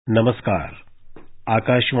नमस्कार।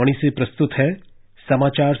 आकाशवाणी से प्रस्तुत है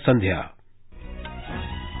समाचार संध्या।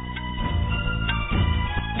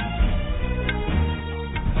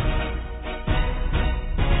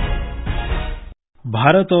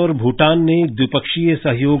 भारत और भूटान ने द्विपक्षीय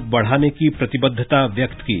सहयोग बढ़ाने की प्रतिबद्धता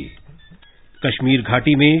व्यक्त की। कश्मीर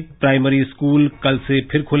घाटी में प्राइमरी स्कूल कल से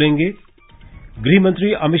फिर खुलेंगे। गृह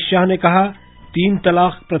मंत्री अमित शाह ने कहा, 3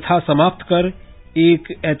 तलाक प्रथा समाप्त कर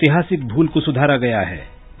एक ऐतिहासिक भूल को सुधारा गया है।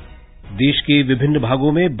 देश के विभिन्न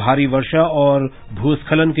भागों में भारी वर्षा और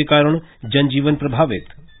भूस्खलन के कारण जनजीवन प्रभावित।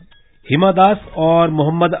 हिमा दास और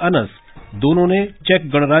मोहम्मद अनस दोनों ने चेक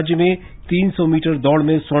गणराज्य में 300 मीटर दौड़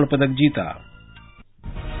में स्वर्ण पदक जीता।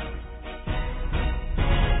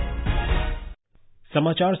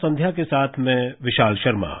 समाचार संध्या के साथ मैं विशाल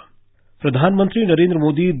शर्मा। प्रधानमंत्री नरेंद्र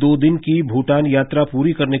मोदी 2 दिन की भूटान यात्रा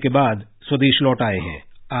पूरी करने के बाद स्वदेश लौट आए हैं।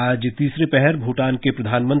 आज तीसरे पहर भूटान के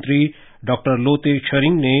प्रधानमंत्री डॉक्टर लोते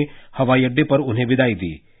छरिंग ने हवाई अड्डे पर उन्हें विदाई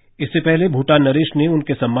दी। इससे पहले भूटान नरेश ने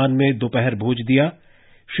उनके सम्मान में दोपहर भोज दिया।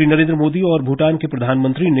 श्री नरेंद्र मोदी और भूटान के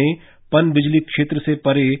प्रधानमंत्री ने पनबिजली क्षेत्र से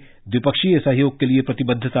परे द्विपक्षीय सहयोग के लिए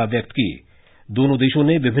प्रतिबद्धता व्यक्त की। दोनों देशों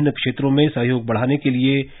ने विभिन्न क्षेत्रों में सहयोग बढ़ाने के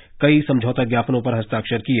लिए कई समझौता ज्ञापनों पर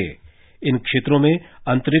हस्ताक्षर किए। इन क्षेत्रों में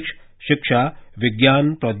अंतरिक्ष, शिक्षा,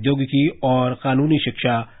 विज्ञान, प्रौद्योगिकी और कानूनी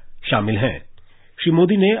शिक्षा शामिल हैं। श्री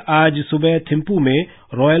मोदी ने आज सुबह थिम्पू में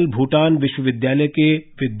रॉयल भूटान विश्वविद्यालय के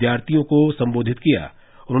विद्यार्थियों को संबोधित किया।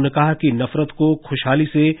 उन्होंने कहा कि नफरत को खुशहाली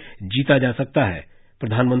से जीता जा सकता है।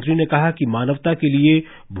 प्रधानमंत्री ने कहा कि मानवता के लिए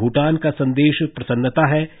भूटान का संदेश प्रसन्नता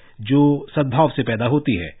है, जो सद्भाव से पैदा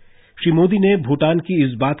होती है। श्री मोदी ने भूटान की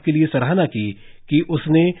इस बात के लिए सराहना की कि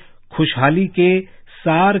उसने खुशहाली के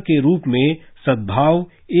सार के रूप में सद्भाव,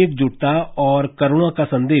 एकजुटता और करुणा का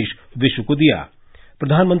संदेश विश्व को दिया।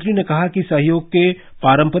 प्रधानमंत्री ने कहा कि सहयोग के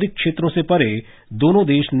पारंपरिक क्षेत्रों से परे दोनों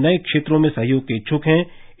देश नए क्षेत्रों में सहयोग के इच्छुक हैं।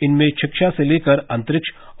 इनमें शिक्षा से लेकर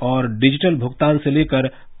अंतरिक्ष और डिजिटल भुगतान से लेकर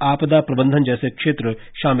आपदा प्रबंधन जैसे क्षेत्र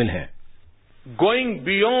शामिल हैं। Going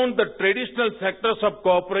beyond the traditional sectors of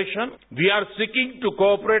cooperation, we are seeking to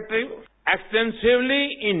cooperate extensively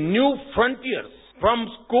in new frontiers, from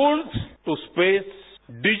schools to space,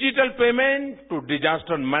 digital payment to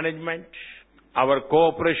disaster management. Our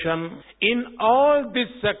cooperation in all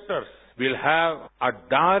these sectors will have a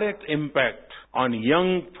direct impact on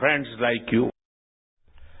young friends like you.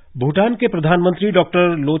 Bhutan के प्रधानमंत्री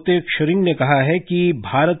doctor Lotay Tshering ने कहा है कि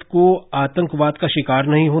भारत को आतंकवाद का शिकार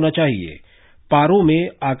नहीं होना चाहिए। पारो में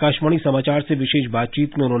आकाशवाणी समाचार से विशेष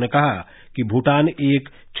बातचीत में उन्होंने कहा कि भूटान एक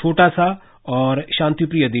छोटा सा और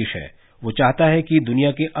शांतिप्रिय देश है। वो चाहता है कि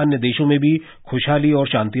दुनिया के अन्य देशों में भी खुशहाली और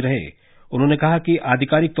शांति रहे। उन्होंने कहा कि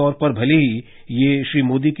आधिकारिक तौर पर भले ही ये श्री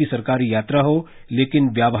मोदी की सरकारी यात्रा हो, लेकिन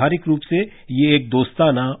व्यावहारिक रूप से ये एक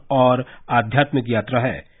दोस्ताना और आध्यात्मिक यात्रा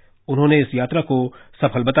है। उन्होंने इस यात्रा को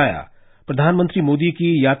सफल बताया। प्रधानमंत्री मोदी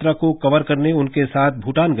की यात्रा को कवर करने उनके साथ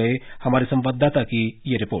भूटान गए हमारे संवाददाता की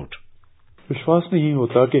ये रिपोर्ट। विश्वास नहीं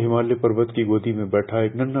होता कि हिमालय पर्वत की गोदी में बैठा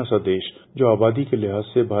एक नन्हा सा देश, जो आबादी के लिहाज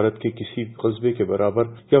से भारत के किसी कस्बे के बराबर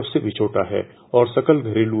या उससे भी छोटा है और सकल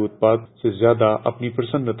घरेलू उत्पाद से ज्यादा अपनी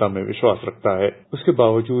प्रसन्नता में विश्वास रखता है, उसके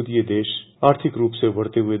बावजूद ये देश आर्थिक रूप से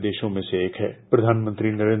उभरते हुए देशों में से एक है।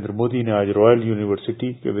 प्रधानमंत्री नरेंद्र मोदी ने आज रॉयल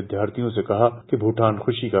यूनिवर्सिटी के विद्यार्थियों से कहा कि भूटान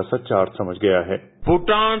खुशी का सच्चा अर्थ समझ गया है।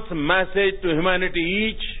 Bhutan's message to humanity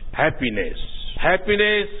is happiness.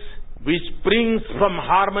 Happiness which springs from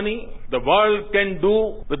harmony. The world can do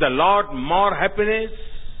with a lot more happiness.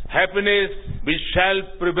 Happiness which shall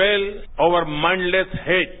prevail over mindless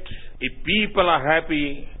hate. If people are happy,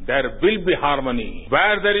 there will be harmony.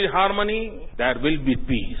 Where there is harmony, there will be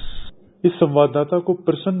peace. इस संवाददाता को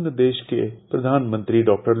प्रसन्न देश के प्रधानमंत्री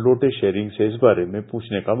doctor Lotay Tshering से इस बारे में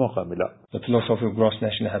पूछने का मौका मिला। The philosophy of gross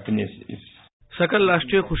national happiness is सकल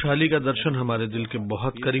राष्ट्रीय खुशहाली का दर्शन हमारे दिल के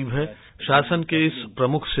बहुत करीब है। शासन के इस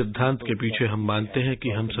प्रमुख सिद्धांत के पीछे हम मानते हैं कि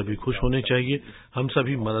हम सभी खुश होने चाहिए, हम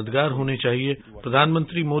सभी मददगार होने चाहिए।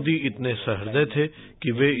 प्रधानमंत्री मोदी इतने सहृदय थे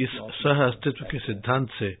कि वे इस सह अस्तित्व के सिद्धांत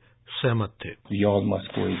से सहमत थे। we all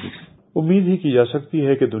must coexist. उम्मीद ही की जा सकती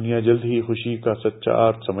है कि दुनिया जल्द ही खुशी का सच्चा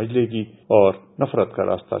अर्थ समझ लेगी और नफरत का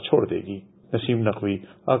रास्ता छोड़ देगी। नसीम नकवी,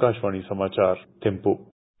 आकाशवाणी समाचार, थिम्पू।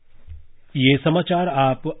 ये समाचार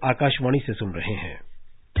आप आकाशवाणी से सुन रहे हैं।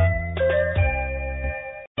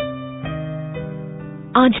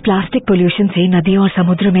 आज प्लास्टिक पोल्यूशन से नदी और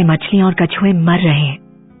समुद्र में मछलियां और कछुए मर रहे हैं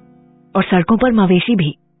और सड़कों पर मवेशी भी।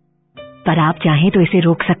 पर आप चाहें तो इसे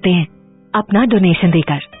रोक सकते हैं अपना डोनेशन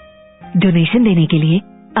देकर। डोनेशन देने के लिए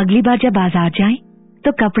अगली बार जब बाजार जाएं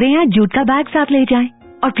तो कपड़े या जूट का बैग साथ ले जाएं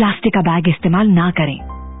और प्लास्टिक का बैग इस्तेमाल ना करें।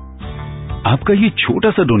 आपका ये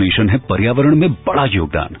छोटा सा डोनेशन है पर्यावरण में बड़ा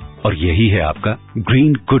योगदान। और यही है आपका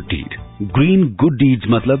green good deed. Green good deeds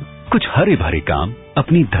मतलब कुछ हरे भरे काम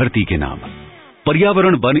अपनी धरती के नाम।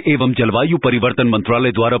 पर्यावरण, वन एवं जलवायु परिवर्तन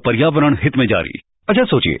मंत्रालय द्वारा पर्यावरण हित में जारी। अच्छा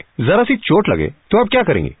सोचिए, जरा सी चोट लगे तो आप क्या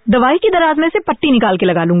करेंगे? दवाई की दराज में से पट्टी निकाल के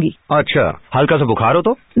लगा लूंगी। अच्छा, हल्का सा बुखार हो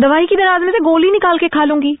तो? दवाई की दराज में से गोली निकाल के खा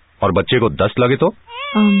लूंगी। और बच्चे को दस्त लगे तो?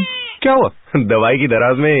 क्या हुआ? दवाई की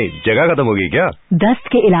दराज में जगह खत्म होगी क्या? दस्त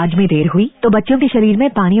के इलाज में देर हुई तो बच्चों के शरीर में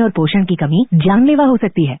पानी और पोषण की कमी जानलेवा हो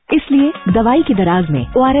सकती है। इसलिए दवाई की दराज में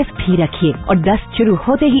ORS भी रखिए और दस्त शुरू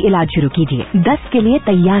होते ही इलाज शुरू कीजिए। दस्त के लिए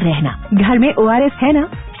तैयार रहना, घर में ORS है ना,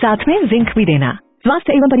 साथ में जिंक भी देना।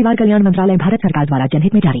 स्वास्थ्य एवं परिवार कल्याण मंत्रालय, भारत सरकार द्वारा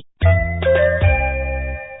जनहित में जारी।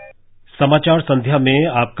 समाचार संध्या में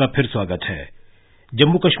आपका फिर स्वागत है।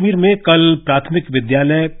 जम्मू कश्मीर में कल प्राथमिक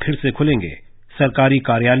विद्यालय फिर से खुलेंगे। सरकारी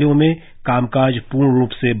कार्यालयों में कामकाज पूर्ण रूप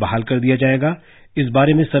से बहाल कर दिया जाएगा। इस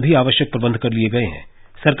बारे में सभी आवश्यक प्रबंध कर लिए गए हैं।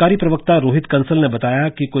 सरकारी प्रवक्ता रोहित कंसल ने बताया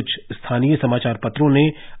कि कुछ स्थानीय समाचार पत्रों ने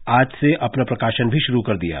आज से अपना प्रकाशन भी शुरू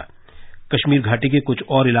कर दिया। कश्मीर घाटी के कुछ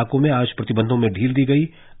और इलाकों में आज प्रतिबंधों में ढील दी गई।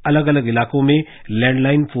 अलग अलग इलाकों में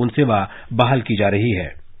लैंडलाइन फोन सेवा बहाल की जा रही है।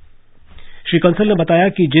 श्री कंसल ने बताया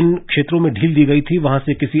कि जिन क्षेत्रों में ढील दी गई थी वहां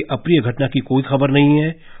से किसी अप्रिय घटना की कोई खबर नहीं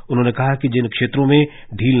है। उन्होंने कहा कि जिन क्षेत्रों में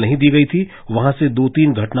ढील नहीं दी गई थी वहां से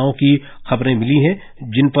 2-3 घटनाओं की खबरें मिली हैं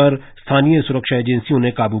जिन पर स्थानीय सुरक्षा एजेंसियों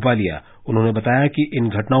ने काबू पा लिया। उन्होंने बताया कि इन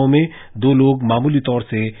घटनाओं में 2 लोग मामूली तौर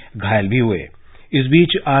से घायल भी हुए। इस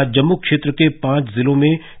बीच आज जम्मू क्षेत्र के 5 जिलों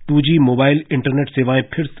में 2G मोबाइल इंटरनेट सेवाएं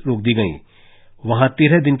फिर रोक दी गईं। वहां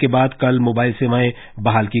 13 दिन के बाद कल मोबाइल सेवाएं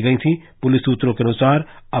बहाल की गई थीं। पुलिस सूत्रों के अनुसार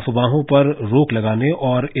अफवाहों पर रोक लगाने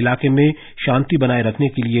और इलाके में शांति बनाए रखने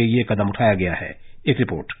के लिए ये कदम उठाया गया है। एक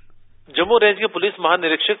रिपोर्ट। जम्मू रेंज के पुलिस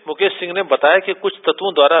महानिरीक्षक मुकेश सिंह ने बताया कि कुछ तत्वों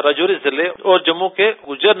द्वारा राजौरी जिले और जम्मू के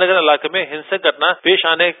गुज्जर नगर इलाके में हिंसक घटना पेश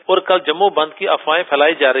आने और कल जम्मू बंद की अफवाहें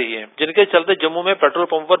फैलाई जा रही हैं, जिनके चलते जम्मू में पेट्रोल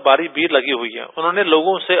पंप पर भारी भीड़ लगी हुई है। उन्होंने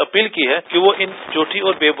लोगों से अपील की है कि वो इन झूठी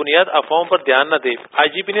और बेबुनियाद अफवाहों पर ध्यान न दें।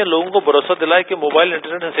 आईजीपी ने लोगों को भरोसा दिलाया कि मोबाइल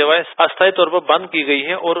इंटरनेट सेवाएं अस्थायी तौर पर बंद की गई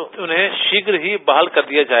हैं और उन्हें शीघ्र ही बहाल कर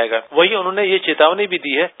दिया जाएगा। वहीं उन्होंने ये चेतावनी भी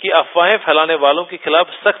दी है कि अफवाहें फैलाने वालों के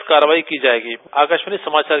खिलाफ सख्त कार्रवाई की जाएगी। आकाशवाणी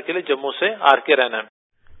समाचार के लिए जम्मू से आर.के. रैना।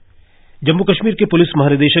 जम्मू कश्मीर के पुलिस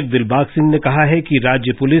महानिदेशक दिलबाग सिंह ने कहा है कि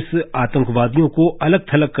राज्य पुलिस आतंकवादियों को अलग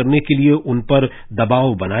थलग करने के लिए उन पर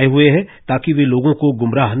दबाव बनाए हुए है ताकि वे लोगों को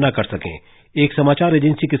गुमराह न कर सकें। एक समाचार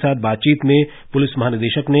एजेंसी के साथ बातचीत में पुलिस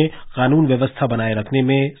महानिदेशक ने कानून व्यवस्था बनाए रखने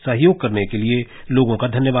में सहयोग करने के लिए लोगों का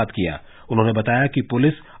धन्यवाद किया। उन्होंने बताया कि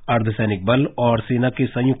पुलिस, अर्धसैनिक बल और सेना के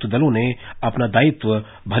संयुक्त दलों ने अपना दायित्व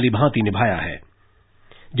भलीभांति निभाया है।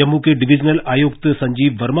 जम्मू के डिविजनल आयुक्त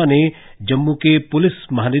संजीव वर्मा ने जम्मू के पुलिस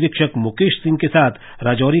महानिरीक्षक मुकेश सिंह के साथ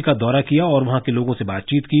राजौरी का दौरा किया और वहां के लोगों से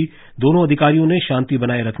बातचीत की। दोनों अधिकारियों ने शांति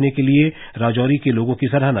बनाए रखने के लिए राजौरी के लोगों की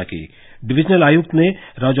सराहना की। डिविजनल आयुक्त ने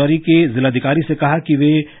राजौरी के जिलाधिकारी से कहा कि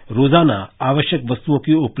वे रोजाना आवश्यक वस्तुओं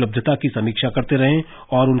की उपलब्धता की समीक्षा करते रहें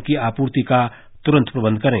और उनकी आपूर्ति का तुरंत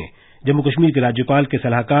प्रबंध करें। जम्मू कश्मीर के राज्यपाल के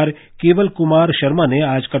सलाहकार केवल कुमार शर्मा ने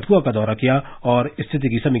आज कठुआ का दौरा किया और स्थिति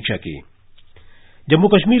की समीक्षा की। जम्मू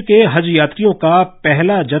कश्मीर के हज यात्रियों का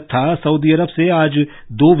पहला जत्था सऊदी अरब से आज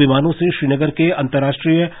 2 विमानों से श्रीनगर के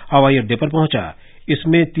अंतर्राष्ट्रीय हवाई अड्डे पर पहुंचा।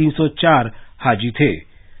 इसमें 304 हाजी थे।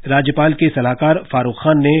 राज्यपाल के सलाहकार फारूक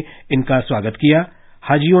खान ने इनका स्वागत किया।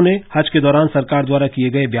 हाजियों ने हज के दौरान सरकार द्वारा किए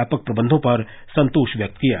गए व्यापक प्रबंधों पर संतोष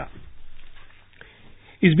व्यक्त किया।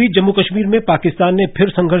 इस बीच जम्मू कश्मीर में पाकिस्तान ने फिर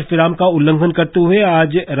संघर्ष विराम का उल्लंघन करते हुए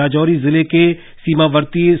आज राजौरी जिले के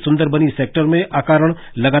सीमावर्ती सुंदरबनी सेक्टर में अकारण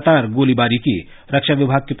लगातार गोलीबारी की। रक्षा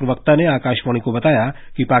विभाग के प्रवक्ता ने आकाशवाणी को बताया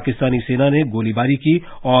कि पाकिस्तानी सेना ने गोलीबारी की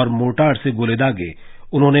और मोर्टार से गोले दागे।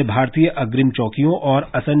 उन्होंने भारतीय अग्रिम चौकियों और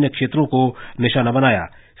असैन्य क्षेत्रों को निशाना बनाया।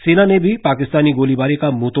 सेना ने भी पाकिस्तानी गोलीबारी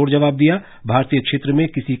का मुंहतोड़ जवाब दिया। भारतीय क्षेत्र में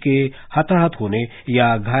किसी के हताहत होने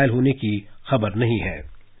या घायल होने की खबर नहीं है।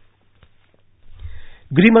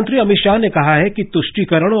 गृहमंत्री अमित शाह ने कहा है कि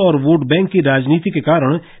तुष्टीकरण और वोट बैंक की राजनीति के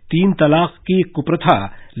कारण 3 तलाक की कुप्रथा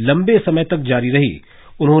लंबे समय तक जारी रही।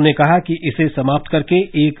 उन्होंने कहा कि इसे समाप्त करके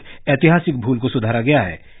एक ऐतिहासिक भूल को सुधारा गया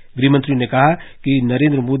है। गृहमंत्री ने कहा कि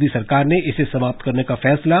नरेंद्र मोदी सरकार ने इसे समाप्त करने का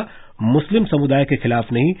फैसला मुस्लिम समुदाय के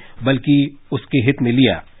खिलाफ नहीं बल्कि उसके हित में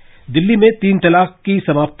लिया। दिल्ली में 3 तलाक की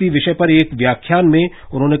समाप्ति विषय पर एक व्याख्यान में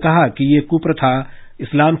उन्होंने कहा कि ये कुप्रथा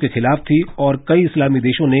इस्लाम के खिलाफ थी और कई इस्लामी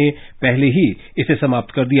देशों ने पहले ही इसे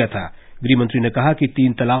समाप्त कर दिया था। गृहमंत्री ने कहा कि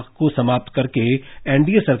 3 तलाक को समाप्त करके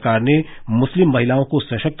एनडीए सरकार ने मुस्लिम महिलाओं को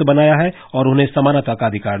सशक्त बनाया है और उन्हें समानता का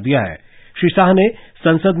अधिकार दिया है। श्री शाह ने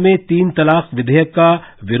संसद में 3 तलाक विधेयक का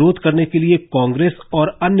विरोध करने के लिए कांग्रेस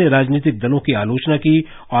और अन्य राजनीतिक दलों की आलोचना की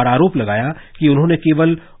और आरोप लगाया कि उन्होंने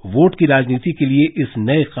केवल वोट की राजनीति के लिए इस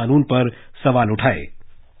नए कानून पर सवाल उठाए।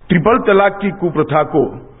 ट्रिपल तलाक की कुप्रथा को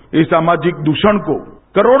इस सामाजिक दूषण को,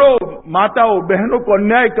 करोड़ों माताओं बहनों को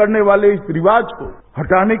अन्याय करने वाले इस रिवाज को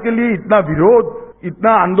हटाने के लिए इतना विरोध,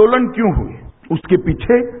 इतना आंदोलन क्यों हुए? उसके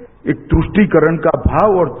पीछे एक तुष्टीकरण का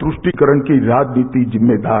भाव और तुष्टीकरण की राजनीति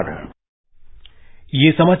जिम्मेदार है।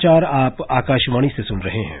 ये समाचार आप आकाशवाणी से सुन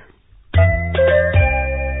रहे हैं।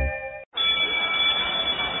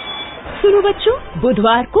 सुनो बच्चों,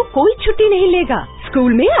 बुधवार को कोई छुट्टी नहीं लेगा।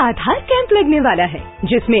 स्कूल में आधार कैंप लगने वाला है,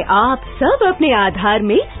 जिसमें आप सब अपने आधार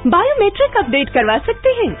में बायोमेट्रिक अपडेट करवा सकते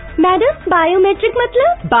हैं। मैडम, बायोमेट्रिक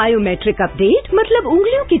मतलब? बायोमेट्रिक अपडेट मतलब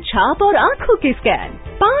उंगलियों की छाप और आँखों की स्कैन।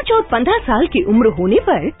 5 और 15 साल की उम्र होने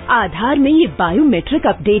पर आधार में ये बायोमेट्रिक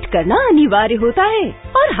अपडेट करना अनिवार्य होता है।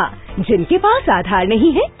 और हाँ, जिनके पास आधार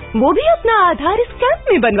नहीं है, वो भी अपना आधार इस कैंप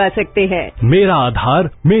में बनवा सकते हैं। मेरा आधार,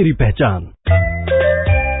 मेरी पहचान।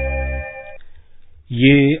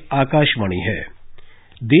 ये आकाशवाणी है।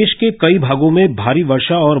 देश के कई भागों में भारी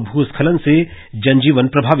वर्षा और भूस्खलन से जनजीवन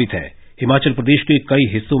प्रभावित है। हिमाचल प्रदेश के कई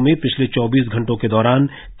हिस्सों में पिछले 24 घंटों के दौरान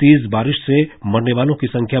तेज बारिश से मरने वालों की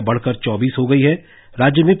संख्या बढ़कर 24 हो गई है।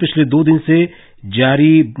 राज्य में पिछले 2 दिन से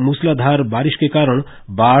जारी मूसलाधार बारिश के कारण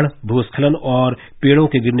बाढ़, भूस्खलन और पेड़ों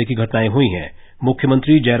के गिरने की घटनाएं हुई हैं।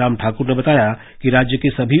 मुख्यमंत्री जयराम ठाकुर ने बताया कि राज्य के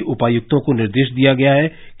सभी उपायुक्तों को निर्देश दिया गया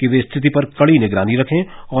है कि वे स्थिति पर कड़ी निगरानी रखें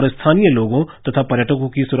और स्थानीय लोगों तथा पर्यटकों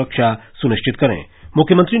की सुरक्षा सुनिश्चित करें।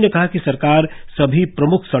 मुख्यमंत्री ने कहा कि सरकार सभी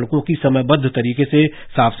प्रमुख सड़कों की समयबद्ध तरीके से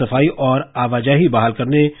साफ सफाई और आवाजाही बहाल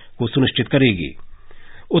करने को सुनिश्चित करेगी।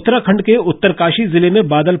 उत्तराखंड के उत्तरकाशी जिले में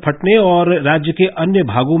बादल फटने और राज्य के अन्य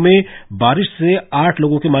भागों में बारिश से 8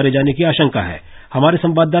 लोगों के मारे जाने की आशंका है। हमारे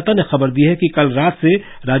संवाददाता ने खबर दी है कि कल रात से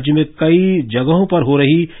राज्य में कई जगहों पर हो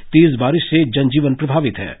रही तेज बारिश से जनजीवन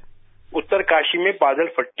प्रभावित है। उत्तरकाशी में बादल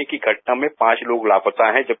फटने की घटना में 5 लोग लापता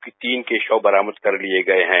हैं, जबकि 3 के शव बरामद कर लिए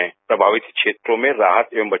गए हैं। प्रभावित क्षेत्रों में राहत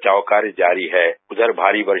एवं बचाव कार्य जारी है। उधर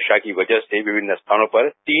भारी वर्षा की वजह से विभिन्न स्थानों पर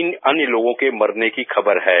 3 अन्य लोगों के मरने की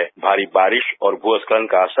खबर है। भारी बारिश और भूस्खलन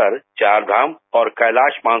का असर चार धाम और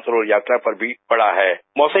कैलाश मानसरोवर यात्रा पर भी पड़ा है।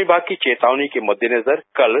 मौसम विभाग की चेतावनी के मद्देनजर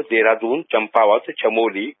कल देहरादून, चंपावत,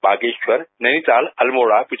 चमोली, बागेश्वर, नैनीताल,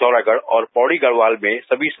 अल्मोड़ा, पिथौरागढ़ और पौड़ी गढ़वाल में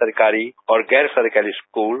सभी सरकारी और गैर सरकारी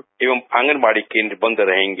स्कूल एवं आंगनबाड़ी केंद्र बंद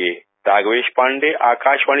रहेंगे। राघवेश पांडे,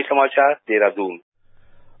 आकाशवाणी समाचार, देहरादून।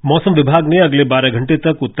 मौसम विभाग ने अगले 12 घंटे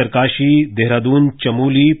तक उत्तरकाशी, देहरादून,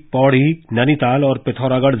 चमोली, पौड़ी, नैनीताल और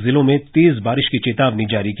पिथौरागढ़ जिलों में तेज बारिश की चेतावनी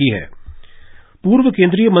जारी की है। पूर्व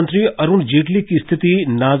केंद्रीय मंत्री अरुण जेटली की स्थिति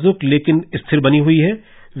नाजुक लेकिन स्थिर बनी हुई है।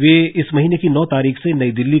 वे इस महीने की 9 तारीख से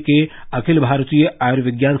नई दिल्ली के अखिल भारतीय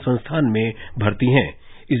आयुर्विज्ञान संस्थान में भर्ती हैं।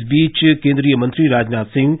 इस बीच केंद्रीय मंत्री राजनाथ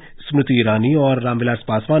सिंह, स्मृति ईरानी और रामविलास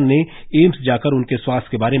पासवान ने एम्स जाकर उनके स्वास्थ्य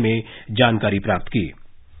के बारे में जानकारी प्राप्त की।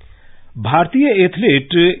 भारतीय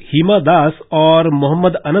एथलीट हिमा दास और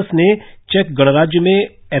मोहम्मद अनस ने चेक गणराज्य में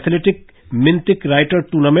एथलेटिक मिंतिक राइटर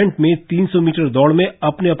टूर्नामेंट में 300 मीटर दौड़ में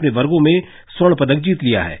अपने अपने वर्गों में स्वर्ण पदक जीत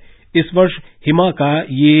लिया है। इस वर्ष हिमा का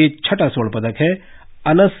ये 6वां स्वर्ण पदक है।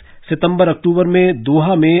 अनस सितंबर-अक्टूबर में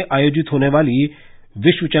दोहा में आयोजित होने वाली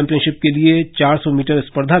विश्व चैंपियनशिप के लिए 400 मीटर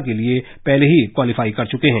स्पर्धा के लिए पहले ही क्वालीफाई कर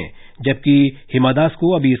चुके हैं, जबकि हिमा दास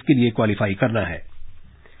को अभी इसके लिए क्वालीफाई करना है।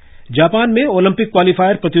 जापान में ओलंपिक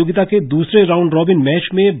क्वालीफायर प्रतियोगिता के दूसरे राउंड रॉबिन मैच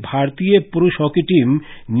में भारतीय पुरुष हॉकी टीम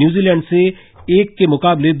न्यूजीलैंड से 1 के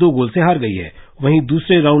मुकाबले 2 गोल से हार गई है। वहीं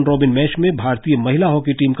दूसरे राउंड रॉबिन मैच में भारतीय महिला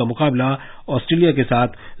हॉकी टीम का मुकाबला ऑस्ट्रेलिया के साथ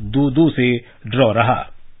 2-2 से ड्रॉ रहा।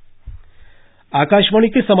 आकाशवाणी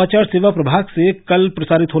के समाचार सेवा प्रभाग से कल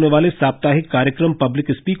प्रसारित होने वाले साप्ताहिक कार्यक्रम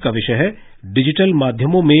पब्लिक स्पीक का विषय है डिजिटल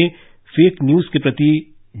माध्यमों में फेक न्यूज के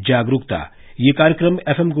प्रति जागरूकता। ये कार्यक्रम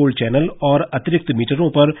एफएम गोल्ड चैनल और अतिरिक्त मीटरों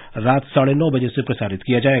पर रात 9:30 बजे से प्रसारित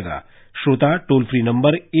किया जाएगा। श्रोता टोल फ्री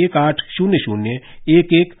नंबर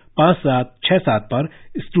 1800-115767 पर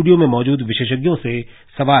स्टूडियो में मौजूद विशेषज्ञों से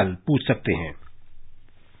सवाल पूछ सकते हैं।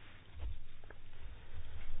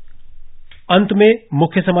 अंत में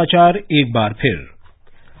मुख्य समाचार एक बार फिर।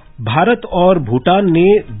 भारत और भूटान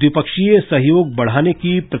ने द्विपक्षीय सहयोग बढ़ाने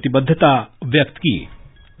की प्रतिबद्धता व्यक्त की।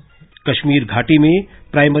 कश्मीर घाटी में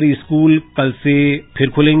प्राइमरी स्कूल कल से फिर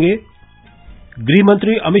खुलेंगे।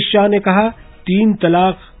 गृहमंत्री अमित शाह ने कहा 3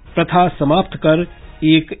 तलाक प्रथा समाप्त कर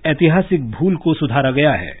एक ऐतिहासिक भूल को सुधारा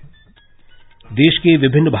गया है। देश के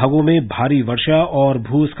विभिन्न भागों में भारी वर्षा और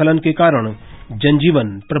भूस्खलन के कारण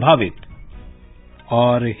जनजीवन प्रभावित।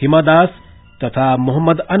 और हिमा दास तथा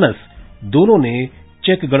मोहम्मद अनस दोनों ने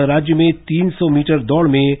चेक गणराज्य में 300 मीटर दौड़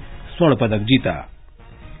में स्वर्ण पदक जीता।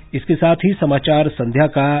 इसके साथ ही समाचार संध्या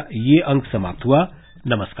का ये अंक समाप्त हुआ।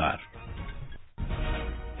 नमस्कार।